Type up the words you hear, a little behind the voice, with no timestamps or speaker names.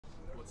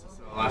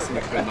Last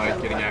week's been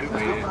like getting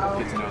acclimated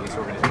and get to know this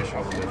organization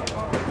a little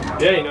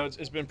bit. Yeah,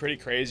 it's been pretty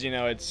crazy.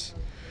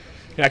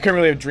 I couldn't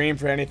really have dreamed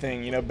for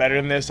anything, better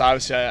than this.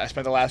 Obviously, I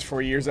spent the last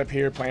 4 years up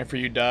here playing for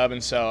UW,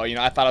 and so,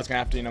 I thought I was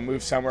going to have to,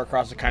 move somewhere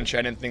across the country.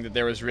 I didn't think that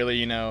there was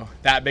really,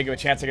 that big of a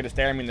chance I get to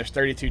stay. I mean, there's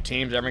 32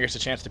 teams. Everyone gets a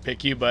chance to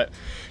pick you, but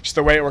just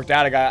the way it worked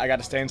out, I got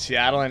to stay in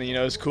Seattle, and, it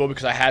was cool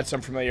because I had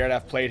some familiarity.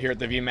 I've played here at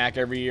the VMAC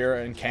every year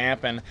in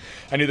camp, and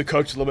I knew the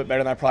coach a little bit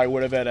better than I probably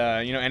would have at,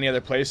 any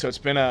other place. So it's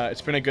been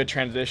a good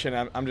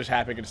transition. I'm just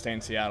happy I get to stay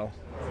in Seattle.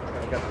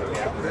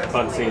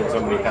 Fun seeing so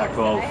many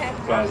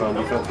Pac-12 guys on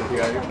defense with you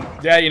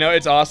guys. Yeah,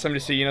 it's awesome to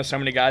see, so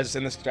many guys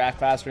in this draft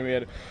class. We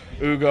had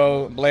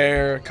Ugo,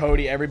 Blair,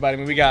 Cody, everybody. I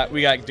mean, we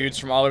got dudes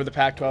from all over the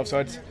Pac-12, so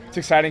it's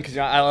exciting because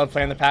I love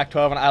playing the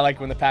Pac-12, and I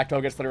like when the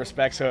Pac-12 gets the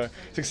respect. So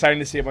it's exciting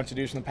to see a bunch of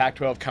dudes from the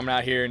Pac-12 coming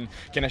out here and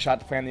getting a shot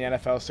to play in the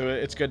NFL. So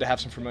it's good to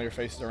have some familiar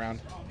faces around.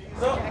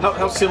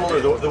 How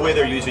similar the way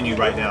they're using you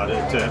right now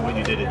to what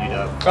you did at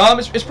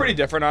UW? It's pretty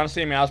different,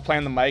 honestly. I mean, I was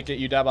playing the mic at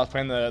UW. I was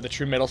playing the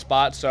true middle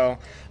spot, so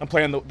I'm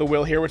playing the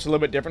will here, which is a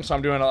little bit different. So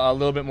I'm doing a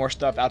little bit more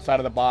stuff outside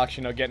of the box,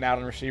 getting out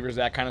on receivers,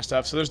 that kind of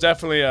stuff. So there's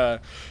definitely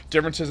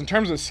differences. In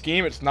terms of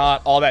scheme, it's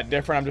not all that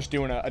different. I'm just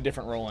doing a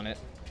different role in it.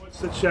 What's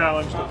the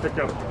challenge to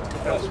pick up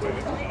elsewhere?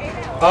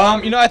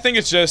 I think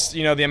it's just,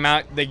 the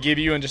amount they give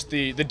you and just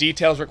the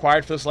details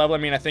required for this level. I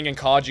mean, I think in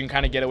college you can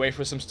kind of get away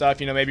with some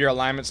stuff. Maybe your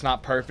alignment's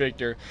not perfect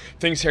or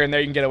things here and there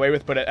you can get away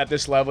with. But at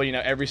this level,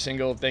 every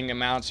single thing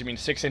amounts.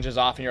 6 inches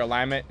off in your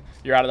alignment,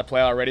 you're out of the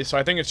play already. So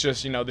I think it's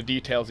just, the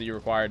details that you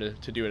require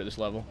to do it at this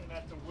level.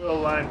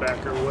 Will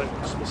linebacker,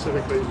 what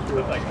specifically is you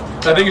like?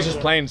 I think it's just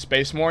playing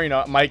space more.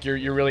 Mike,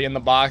 you're really in the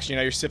box.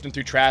 You're sifting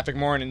through traffic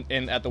more,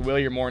 and at the will,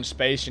 you're more in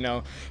space.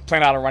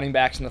 Playing out of running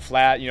backs in the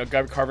flat.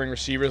 Covering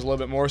receivers a little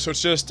bit more. So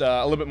it's just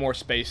a little bit more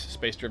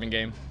space-driven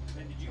game.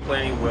 Did you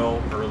play any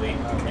Will early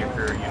in your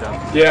career at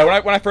UW? Yeah,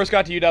 when I first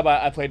got to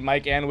UW, I played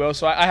Mike and Will,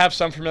 so I have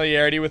some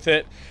familiarity with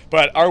it.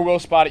 But our Will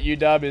spot at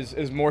UW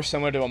is more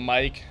similar to a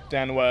Mike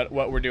than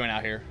what we're doing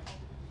out here.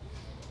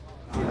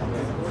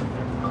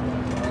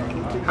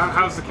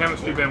 How's the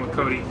chemistry been with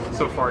Cody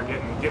so far,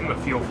 getting the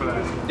feel for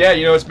that? Yeah,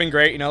 it's been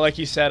great. Like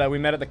he said, we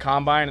met at the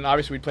Combine, and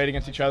obviously we played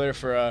against each other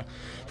for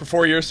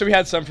 4 years, so we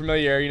had some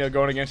familiarity,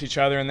 going against each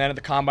other. And then at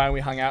the Combine, we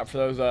hung out for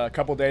those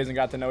couple days and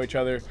got to know each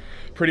other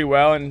pretty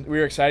well. And we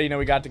were excited,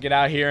 we got to get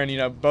out here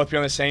and, both be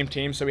on the same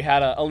team. So we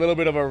had a little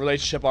bit of a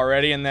relationship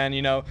already. And then,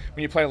 when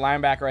you play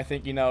linebacker, I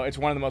think, it's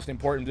one of the most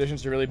important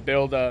positions to really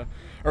build a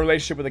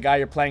relationship with the guy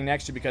you're playing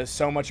next to, because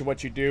so much of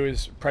what you do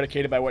is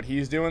predicated by what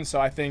he's doing.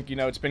 So I think,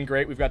 it's been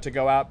great. We've got to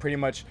go out pretty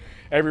much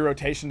every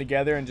rotation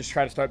together and just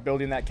try to start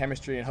building that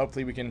chemistry, and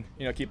hopefully we can,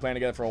 keep playing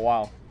together for a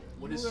while.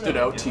 What has stood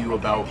out to you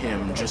about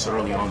him just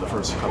early on the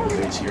first couple of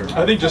days here?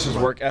 I think just his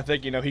work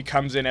ethic. He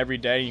comes in every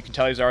day. You can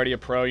tell he's already a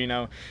pro.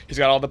 He's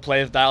got all the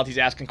plays dialed. He's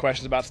asking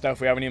questions about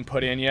stuff we haven't even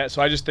put in yet.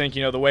 So I just think,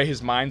 the way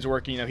his mind's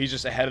working, he's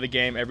just ahead of the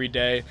game every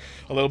day,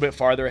 a little bit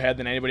farther ahead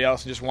than anybody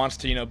else, and just wants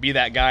to, be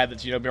that guy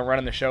that's, been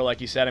running the show, like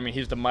he said. I mean,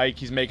 he's the mic.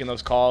 He's making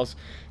those calls.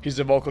 He's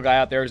the vocal guy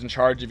out there who's in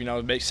charge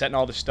of, setting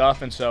all the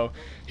stuff. And so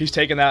he's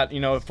taken that,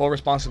 full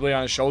responsibility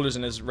on his shoulders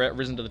and has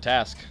risen to the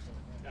task.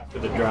 For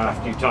the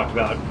draft, you talked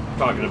about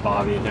talking to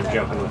Bobby and him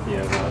joking with you,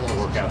 the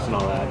workouts and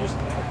all that.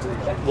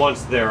 Just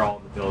once they're all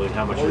in the building,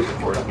 how much are you looking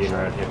forward to being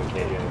around him and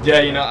KJ?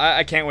 Yeah,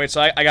 I can't wait.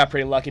 So I got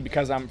pretty lucky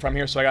because I'm from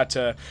here, so I got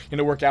to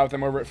work out with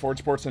him over at Ford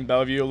Sports in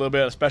Bellevue a little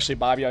bit, especially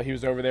Bobby. He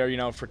was over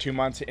there, for 2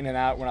 months in and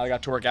out when I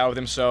got to work out with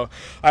him. So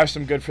I have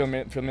some good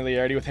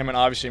familiarity with him, and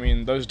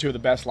obviously, those are two of the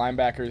best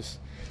linebackers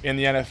in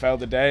the NFL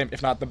today,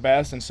 if not the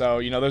best. And so,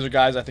 those are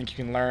guys I think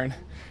you can learn,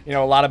 a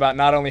lot about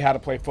not only how to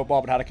play football,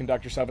 but how to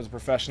conduct yourself as a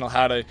professional,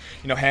 how to,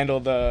 handle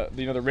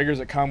the rigors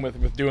that come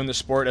with doing the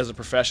sport as a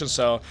profession.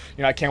 So,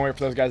 I can't wait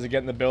for those guys to get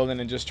in the building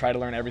and just try to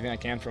learn everything I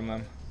can from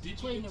them. You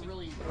played in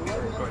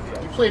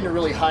a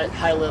really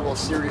high level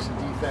series of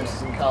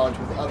defenses in college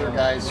with other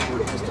guys who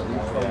were just elite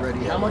already.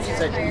 How much is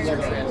that easier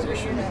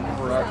transition if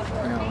you were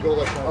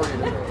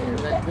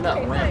you're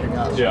not ramping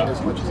up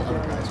as much as other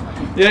guys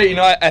might?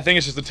 Yeah, I think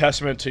it's just a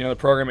testament to the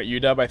program at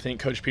UW. I think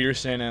Coach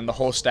Peterson and the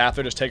whole staff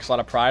there just takes a lot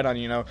of pride on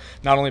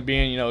not only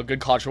being a good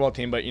college football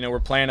team, but we're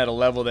playing at a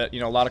level that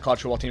a lot of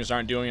college football teams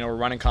aren't doing. We're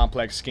running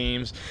complex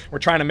schemes. We're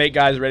trying to make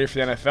guys ready for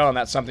the NFL, and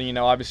that's something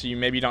obviously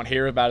maybe you don't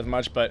hear about as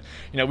much, but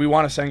we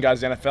want to send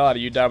guys to the NFL out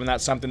of UW, and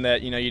that's something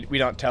that we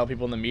don't tell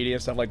people in the media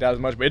and stuff like that as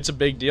much. But it's a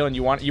big deal, and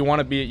you want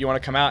to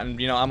come out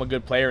and I'm a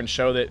good player and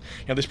show that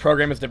this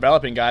program is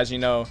developing guys.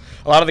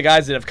 A lot of the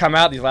guys that have come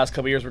out these last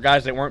couple of years were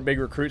guys that weren't big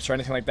recruits or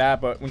anything like that.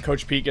 But when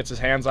Coach Pete gets his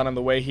hands on them,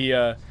 the way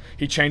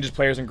he changes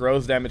players and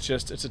grows them, it's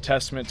a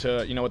testament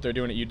to what they're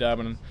doing at UW,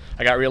 and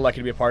I got real lucky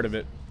to be a part of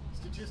it.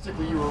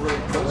 Statistically, you were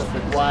really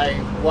prolific.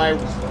 Why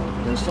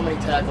there's so many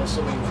tackles,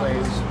 so many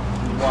plays?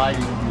 Why do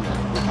you do that?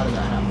 How did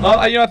that happen?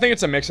 I think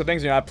it's a mix of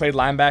things. I played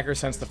linebacker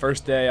since the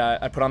first day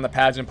I put on the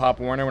pads in Pop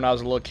Warner when I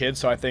was a little kid.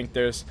 So I think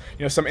there's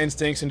some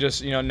instincts and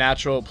just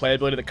natural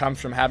playability that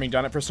comes from having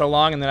done it for so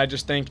long. And then I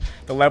just think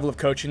the level of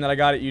coaching that I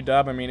got at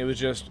UW, it was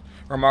just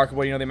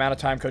remarkable. You know, the amount of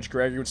time Coach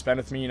Gregory would spend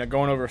with me, you know,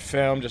 going over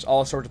film, just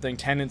all sorts of things,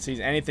 tendencies,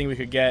 anything we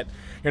could get, you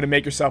know, to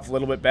make yourself a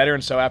little bit better.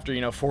 And so after,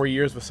 you know, 4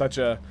 years with such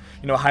a,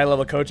 you know,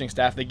 high-level coaching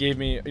staff, they gave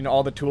me, you know,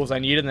 all the tools I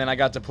needed, and then I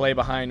got to play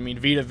behind, I mean,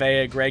 Vita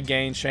Vea, Greg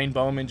Gaines, Shane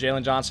Bowman,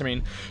 Jalen Johnson. I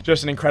mean,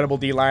 just an incredible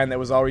D-line that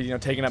was always, you know,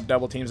 taking up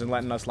double teams and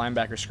letting us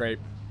linebackers scrape.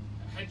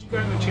 Had you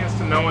gotten a chance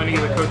to know any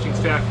of the coaching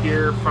staff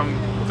here from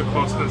the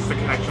closeness, the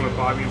connection with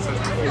Bobby and such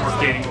before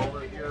skating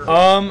over here?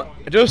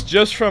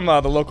 Just from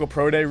the local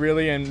pro day,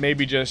 really, and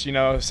maybe just, you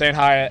know, saying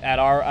hi at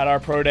our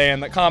pro day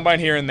and the combine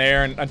here and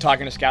there, and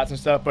talking to scouts and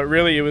stuff. But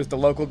really, it was the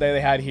local day they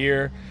had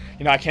here.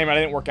 You know, I came out, I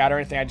didn't work out or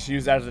anything. I just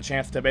used that as a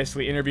chance to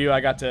basically interview. I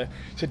got to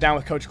sit down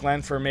with Coach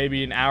Glenn for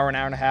maybe an hour and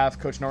a half.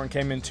 Coach Norton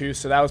came in too,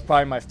 so that was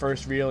probably my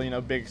first real, you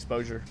know, big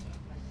exposure.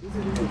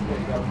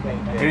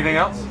 Anything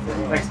else?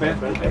 Thanks,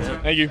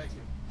 man. Thank you.